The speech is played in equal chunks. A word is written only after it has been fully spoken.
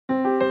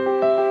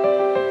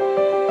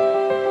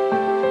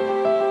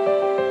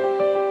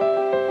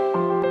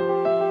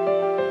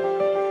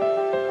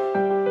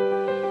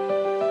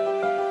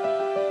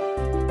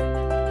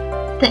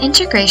The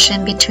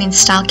integration between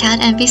StyleCAD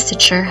and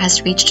VStitcher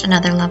has reached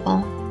another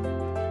level.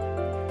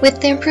 With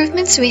the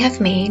improvements we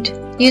have made,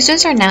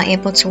 users are now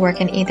able to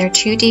work in either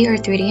 2D or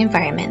 3D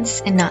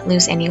environments and not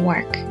lose any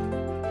work.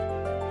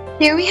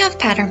 Here we have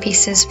pattern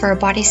pieces for a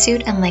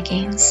bodysuit and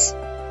leggings.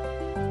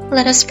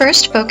 Let us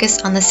first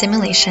focus on the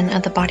simulation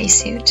of the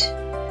bodysuit.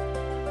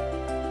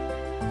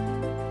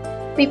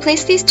 We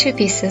place these two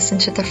pieces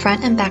into the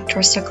front and back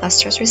torso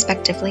clusters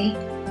respectively,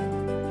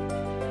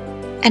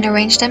 and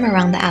arrange them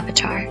around the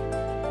avatar.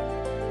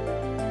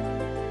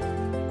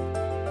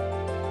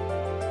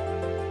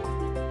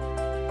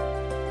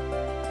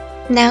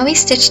 Now we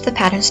stitch the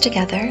patterns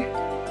together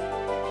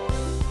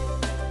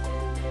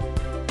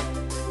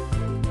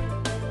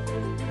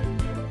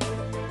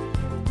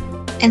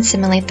and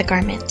simulate the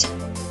garment.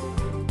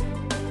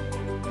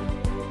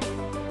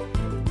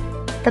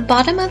 The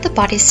bottom of the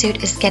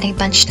bodysuit is getting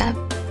bunched up,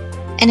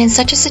 and in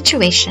such a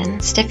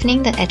situation,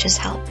 stiffening the edges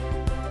help.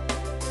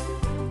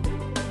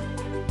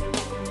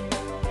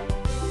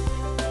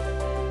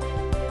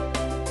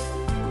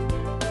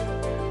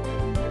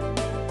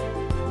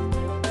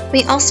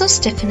 We also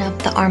stiffen up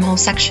the armhole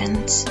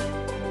sections.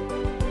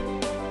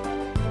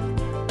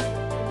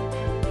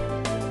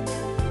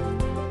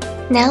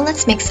 Now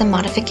let's make some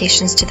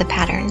modifications to the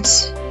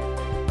patterns.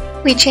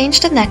 We change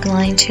the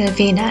neckline to a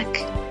V-neck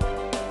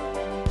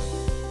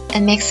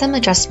and make some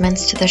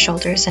adjustments to the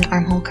shoulders and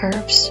armhole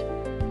curves.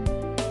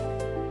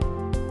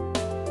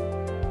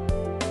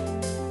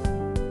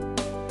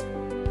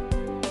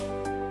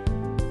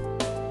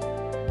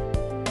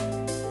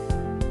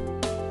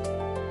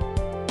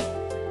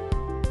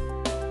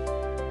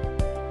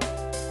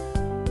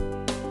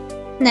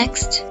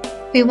 Next,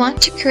 we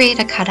want to create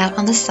a cutout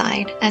on the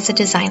side as a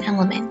design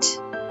element.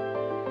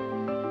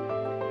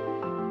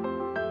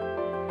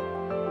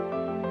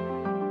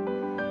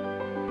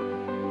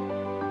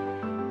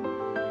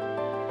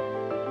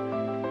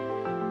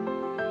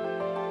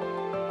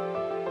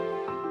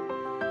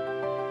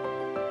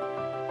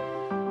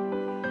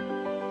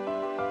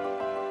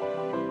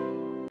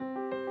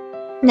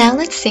 Now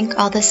let's sync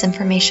all this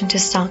information to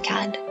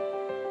StyleCAD.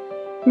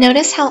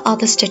 Notice how all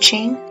the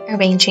stitching,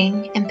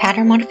 arranging, and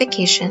pattern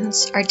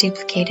modifications are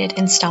duplicated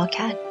in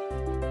StyleCAD.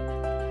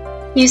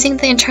 Using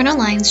the internal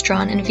lines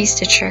drawn in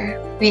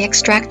VStitcher, we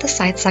extract the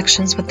side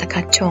sections with the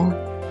Cut tool.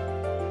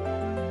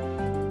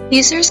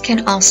 Users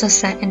can also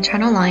set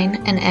internal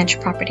line and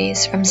edge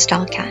properties from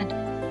StyleCAD.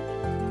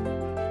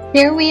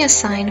 Here we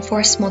assign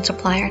force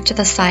multiplier to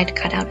the side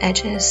cutout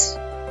edges.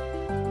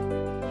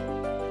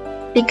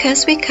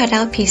 Because we cut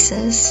out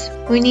pieces,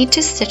 we need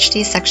to stitch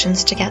these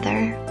sections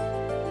together.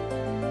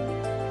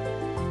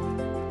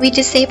 We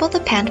disable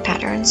the pant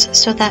patterns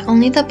so that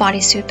only the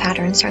bodysuit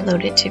patterns are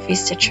loaded to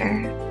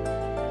VStitcher.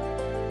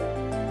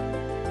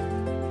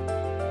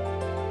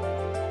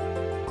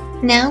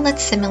 Now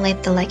let's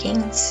simulate the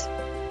leggings.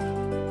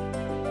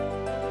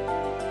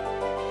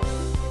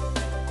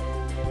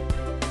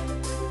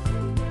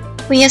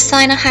 We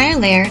assign a higher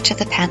layer to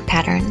the pant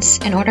patterns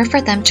in order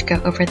for them to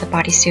go over the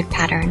bodysuit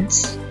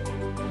patterns.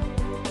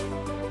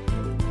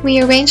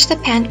 We arrange the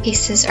pant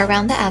pieces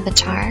around the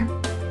avatar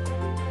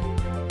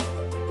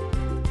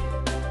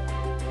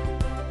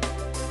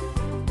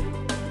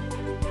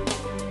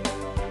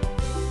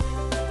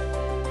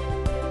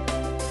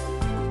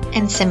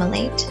and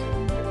simulate.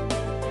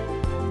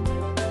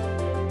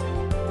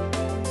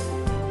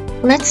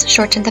 Let's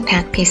shorten the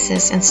pant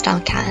pieces in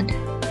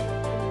StyleCAD.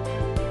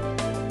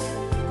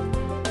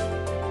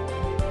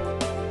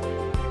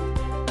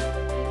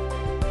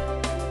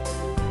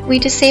 We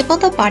disable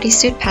the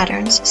bodysuit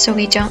patterns so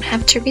we don't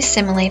have to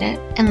resimulate it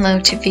and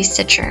load to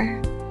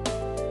VStitcher.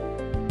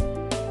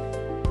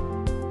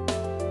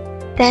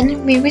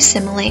 Then we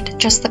resimulate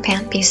just the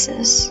pant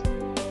pieces.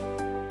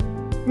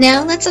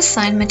 Now let's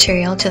assign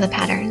material to the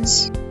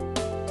patterns.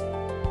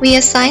 We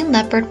assign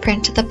leopard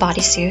print to the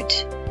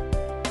bodysuit,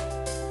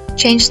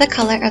 change the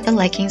color of the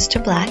leggings to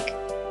black,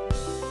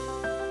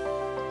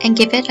 and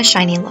give it a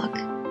shiny look.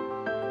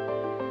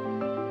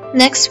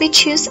 Next we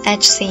choose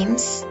edge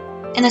seams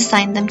and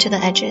assign them to the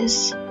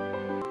edges.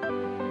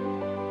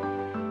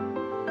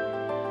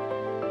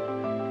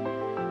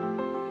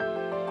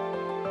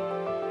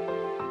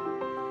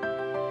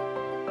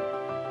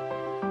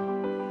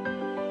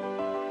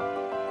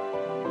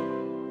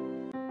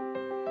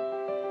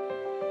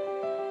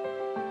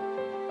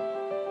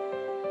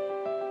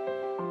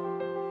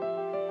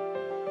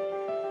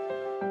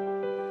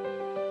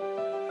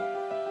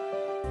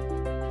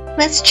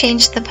 Let's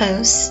change the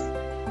pose.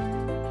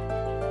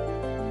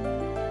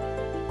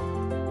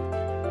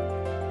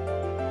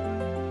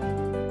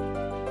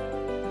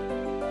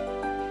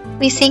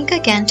 We sync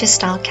again to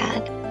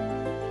StyleCAD.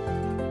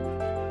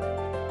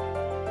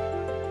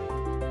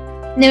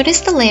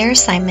 Notice the layer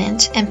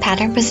assignment and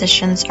pattern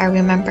positions are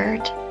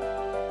remembered.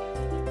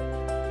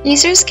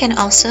 Users can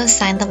also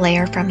assign the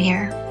layer from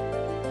here.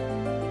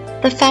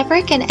 The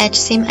fabric and edge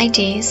seam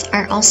IDs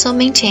are also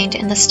maintained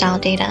in the style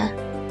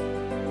data.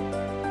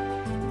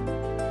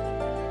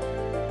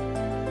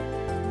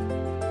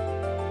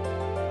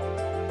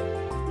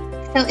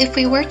 So if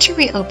we were to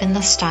reopen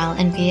the Style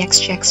and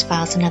VXGX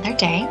files another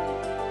day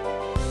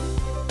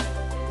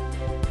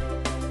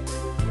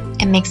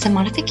and make some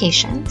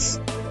modifications,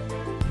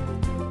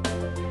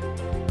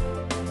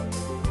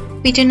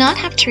 we do not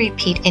have to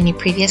repeat any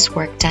previous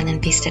work done in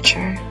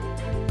VStitcher.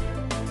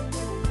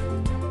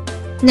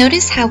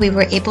 Notice how we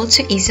were able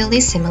to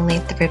easily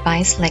simulate the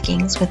revised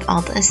leggings with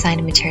all the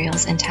assigned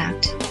materials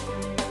intact.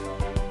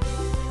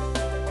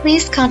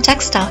 Please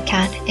contact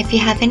StyleCAD if you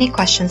have any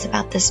questions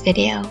about this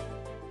video.